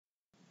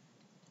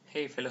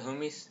Hey fellow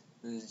homies,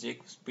 this is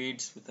Jake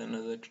Speeds with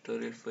another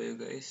tutorial for you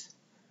guys.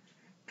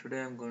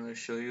 Today I'm going to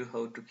show you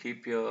how to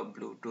keep your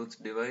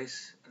Bluetooth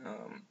device,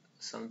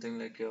 something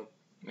like your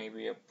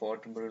maybe a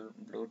portable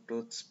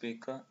Bluetooth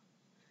speaker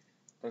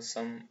or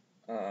some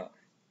uh,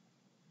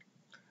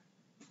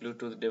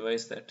 Bluetooth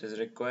device that is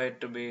required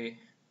to be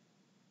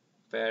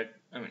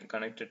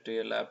connected to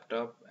your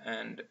laptop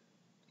and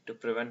to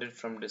prevent it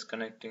from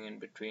disconnecting in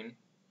between.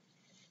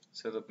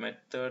 So the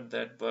method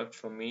that worked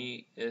for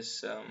me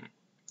is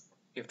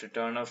you have to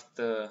turn off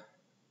the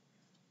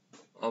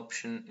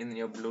option in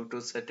your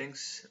Bluetooth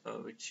settings,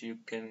 which you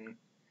can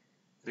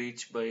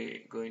reach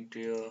by going to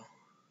your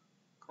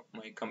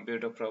my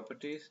computer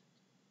properties,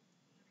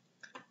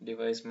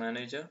 device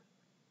manager,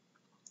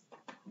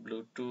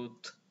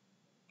 Bluetooth,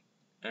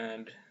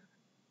 and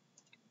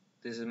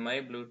this is my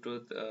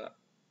Bluetooth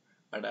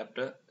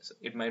adapter. So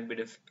it might be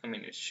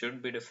it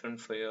should be different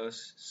for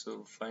yours.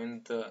 So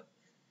find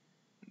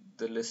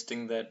the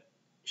listing that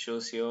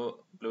shows your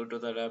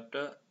Bluetooth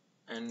adapter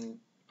and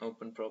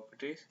open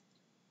properties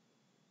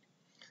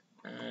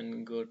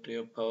and go to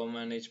your power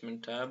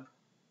management tab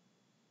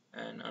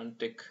and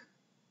untick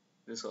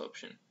this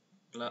option.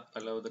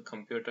 Allow the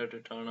computer to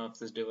turn off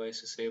this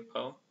device to save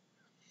power.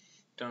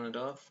 Turn it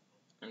off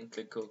and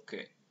click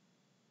OK.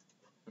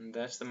 And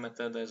that's the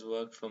method that's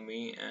worked for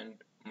me, and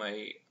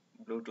my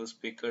Bluetooth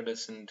speaker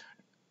doesn't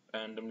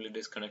randomly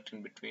disconnect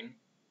in between.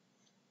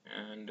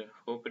 And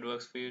hope it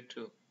works for you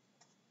too.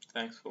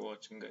 Thanks for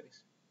watching,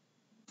 guys.